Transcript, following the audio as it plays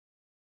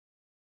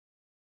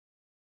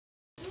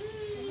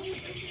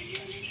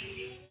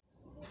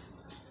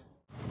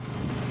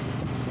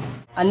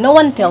And no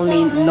one tell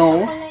me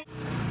no.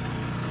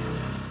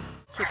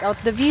 Check out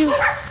the view.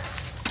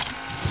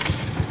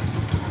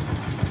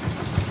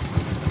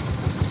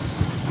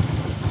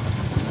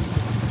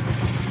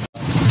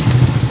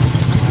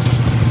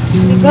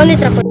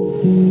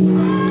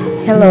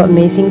 Hello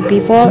amazing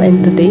people,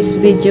 in today's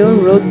video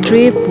road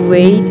trip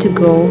way to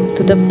go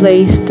to the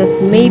place that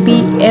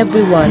maybe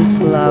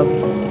everyone's love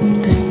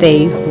to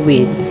stay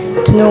with.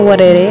 To know what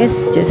it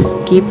is, just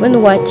keep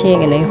on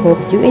watching and I hope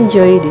you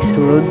enjoy this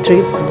road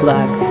trip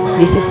vlog.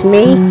 This is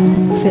me,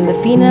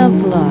 Filipina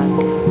vlog.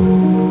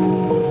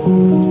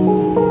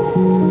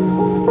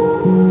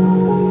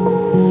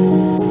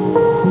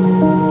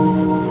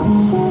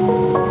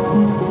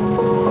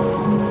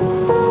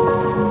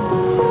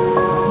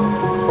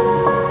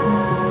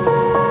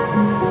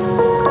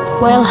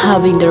 While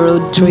having the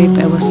road trip,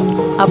 I was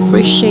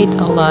appreciate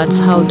a lot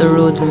how the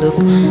road look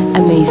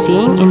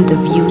amazing in the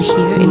view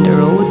here in the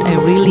road. I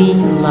really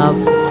love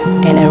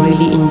and I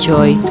really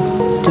enjoy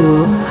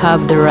to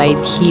have the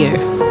ride here.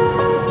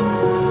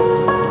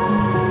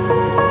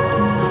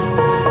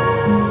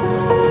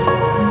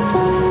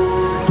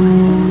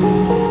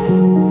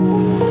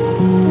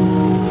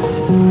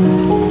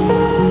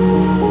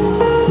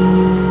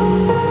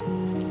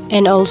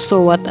 And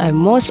also what I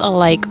most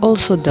like,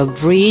 also the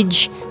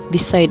bridge.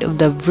 Beside of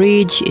the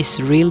bridge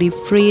is really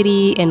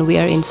pretty and we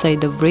are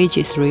inside the bridge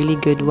is really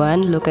good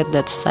one. Look at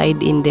that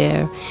side in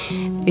there.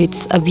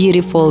 It's a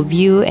beautiful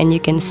view and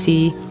you can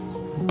see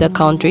the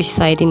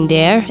countryside in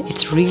there.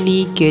 It's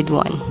really good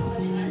one.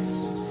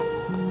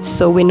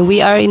 So when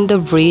we are in the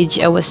bridge,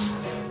 I was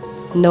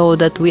know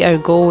that we are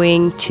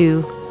going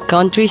to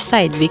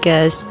countryside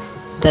because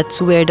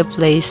that's where the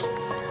place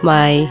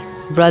my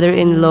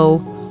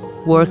brother-in-law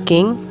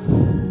working.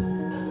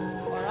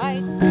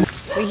 Alright,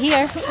 we're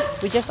here.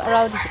 We just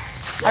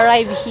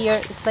arrived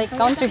here. It's like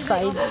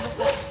countryside.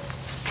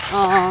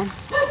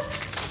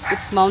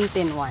 It's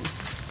mountain one.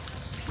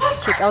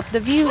 Check out the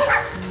view.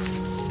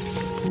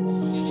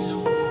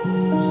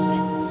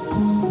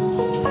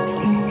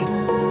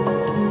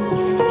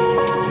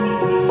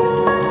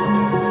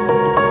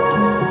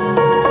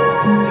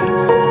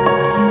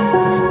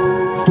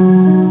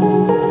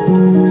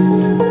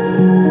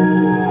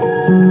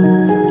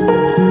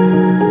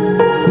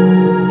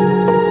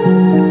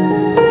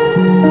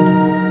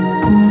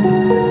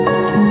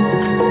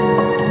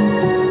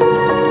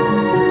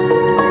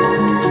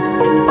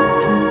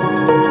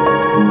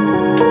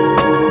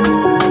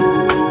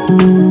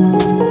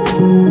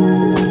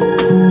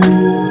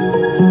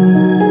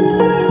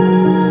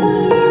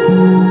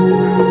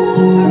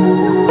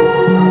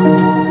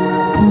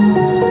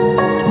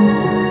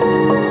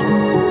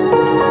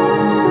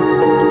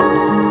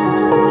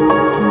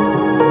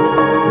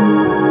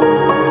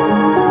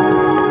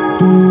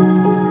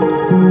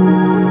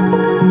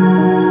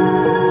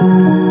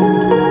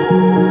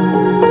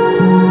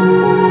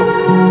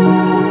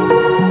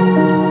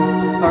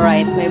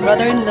 My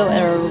brother-in-law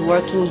are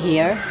working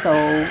here, so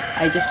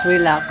I just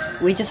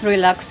relax. We just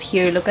relax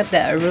here. Look at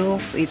the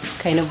roof. It's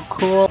kind of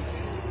cool.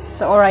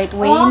 So alright,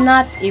 we're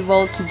not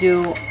able to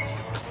do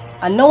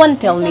no one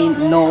tell me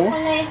no,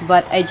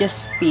 but I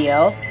just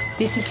feel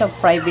this is a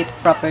private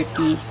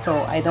property,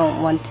 so I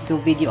don't want to do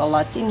video a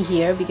lot in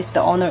here because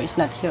the owner is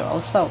not here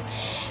also.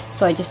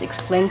 So I just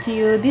explained to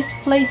you, this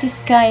place is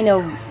kind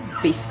of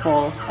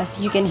peaceful, as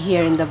you can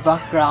hear in the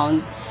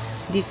background.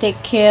 They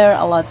take care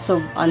a lots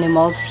of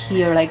animals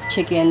here like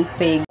chicken,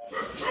 pig,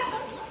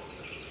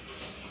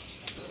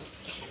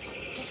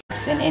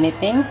 and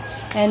anything.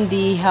 And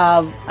they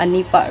have a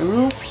nipa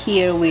roof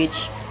here,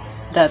 which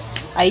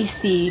that's I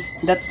see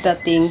that's the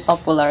thing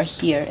popular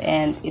here,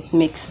 and it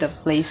makes the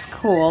place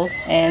cool.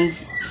 And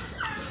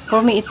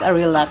for me, it's a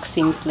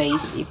relaxing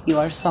place. If you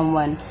are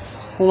someone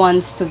who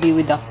wants to be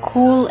with a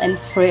cool and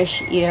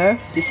fresh air,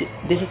 this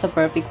is a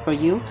perfect for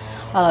you.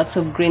 Lots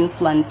of green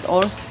plants.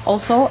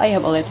 Also, I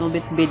have a little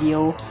bit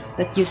video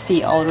that you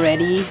see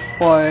already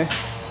for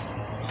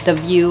the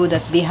view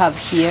that they have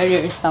here.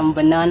 There is some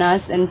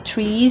bananas and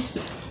trees,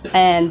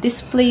 and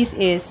this place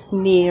is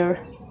near.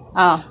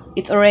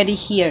 It's already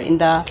here in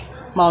the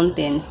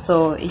mountains,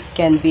 so it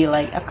can be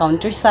like a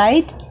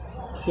countryside.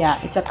 Yeah,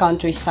 it's a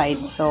countryside.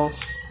 So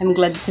I'm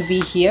glad to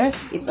be here.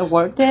 It's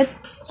worth it.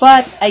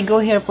 But I go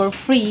here for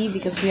free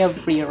because we have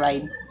free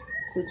rides.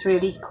 So it's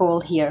really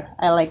cool here.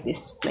 I like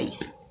this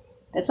place.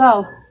 That's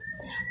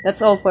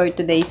all for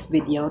today's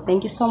video.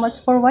 Thank you so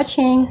much for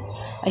watching.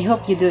 I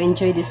hope you do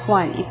enjoy this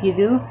one. If you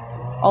do,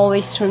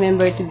 always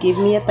remember to give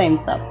me a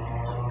thumbs up.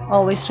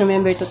 Always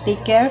remember to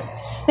take care,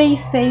 stay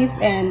safe,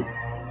 and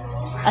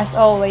as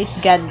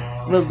always, God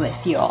will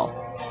bless you all.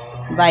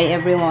 Bye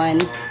everyone.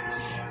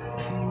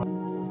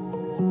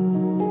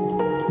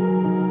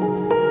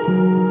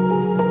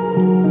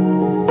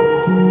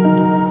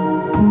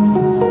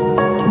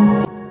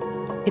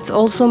 It's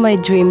also my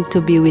dream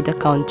to be with the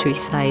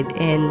countryside,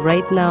 and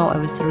right now I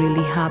was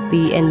really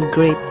happy and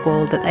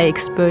grateful that I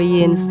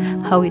experienced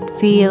how it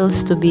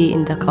feels to be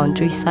in the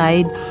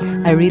countryside.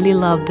 I really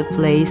love the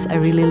place. I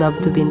really love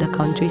to be in the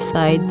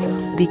countryside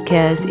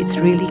because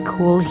it's really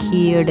cool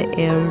here. The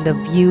air, the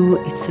view,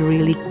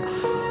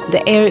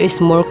 the air is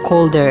more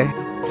colder.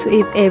 So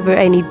if ever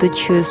I need to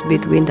choose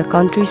between the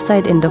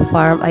countryside and the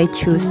farm, I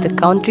choose the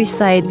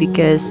countryside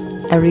because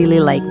I really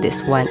like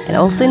this one. And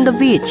also in the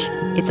beach,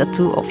 it's a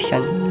two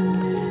option.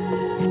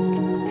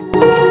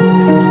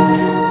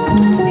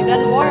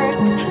 Didn't work.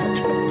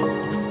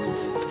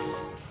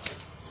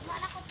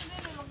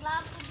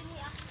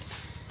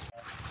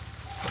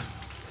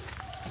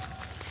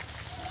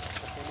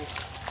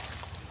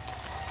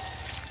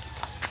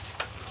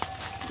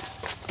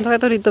 Ano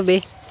ito dito,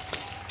 be?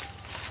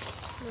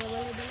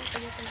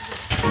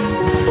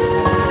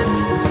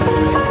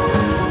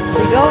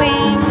 We're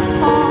going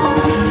home.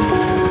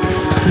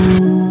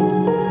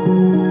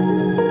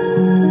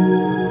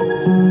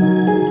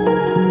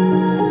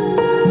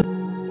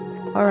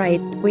 Alright,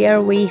 we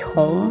are way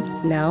home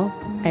now,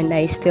 and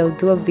I still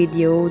do a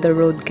video. The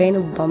road kind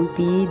of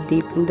bumpy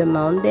deep in the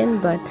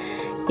mountain, but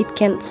it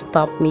can't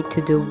stop me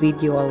to do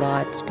video a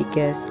lot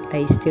because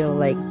I still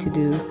like to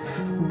do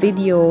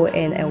video,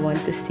 and I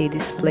want to see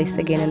this place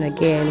again and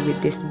again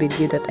with this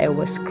video that I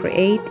was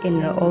create,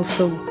 and I'm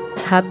also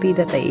happy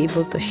that I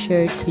able to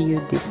share to you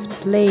this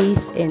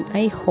place, and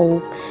I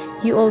hope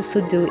you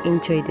also do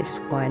enjoy this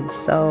one.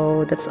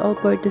 So that's all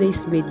for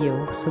today's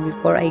video. So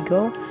before I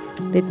go,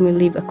 let me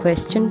leave a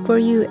question for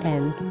you,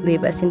 and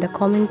leave us in the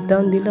comment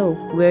down below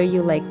where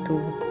you like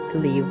to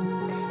live,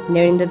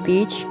 near in the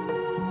beach,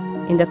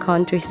 in the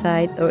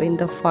countryside, or in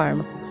the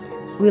farm.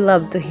 We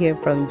love to hear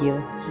from you.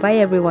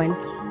 Bye everyone.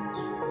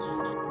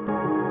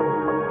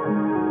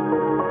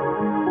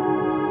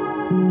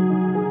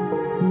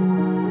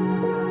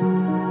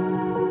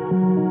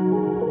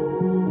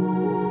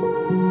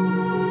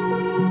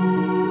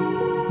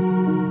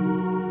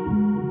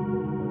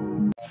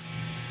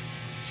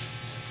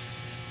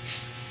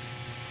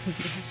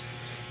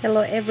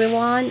 Hello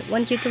everyone,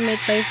 want you to meet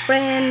my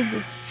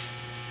friend.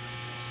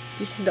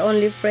 This is the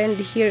only friend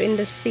here in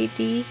the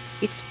city.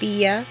 It's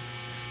Pia.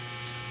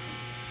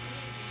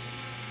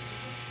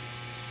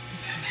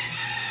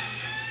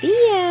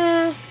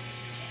 Pia,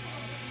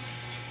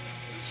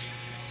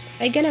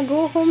 I gonna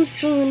go home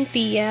soon,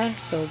 Pia.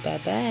 So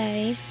bye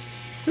bye.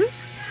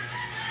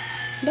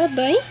 Bye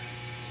bye.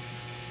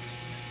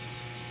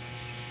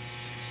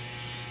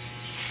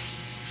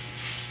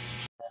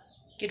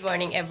 Good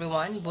morning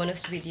everyone,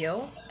 bonus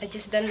video. I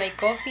just done my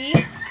coffee,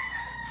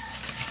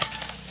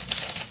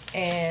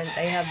 and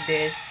I have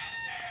this,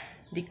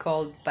 they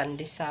called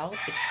pandesal.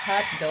 It's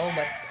hot though,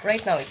 but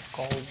right now it's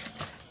cold.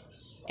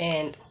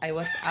 And I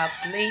was up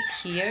late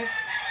here.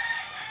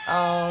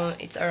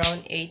 It's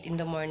around 8 in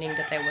the morning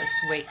that I was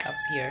wake up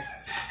here,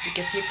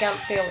 because you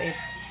can't tell if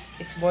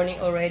it's morning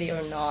already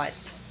or not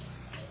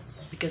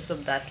because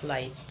of that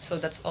light. So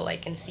that's all I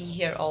can see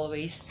here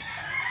always.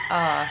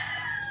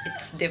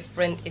 It's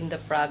different in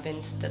the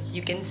province that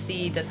you can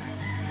see that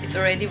it's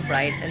already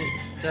bright and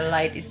the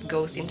light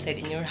goes inside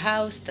in your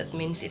house. That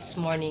means it's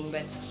morning,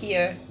 but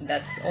here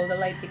that's all the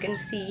light you can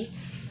see.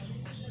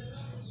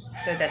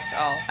 So that's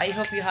all. I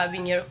hope you're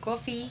having your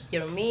coffee,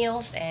 your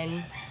meals,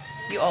 and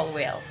you all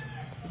well.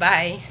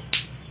 Bye.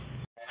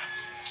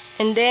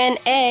 And then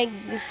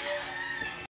eggs.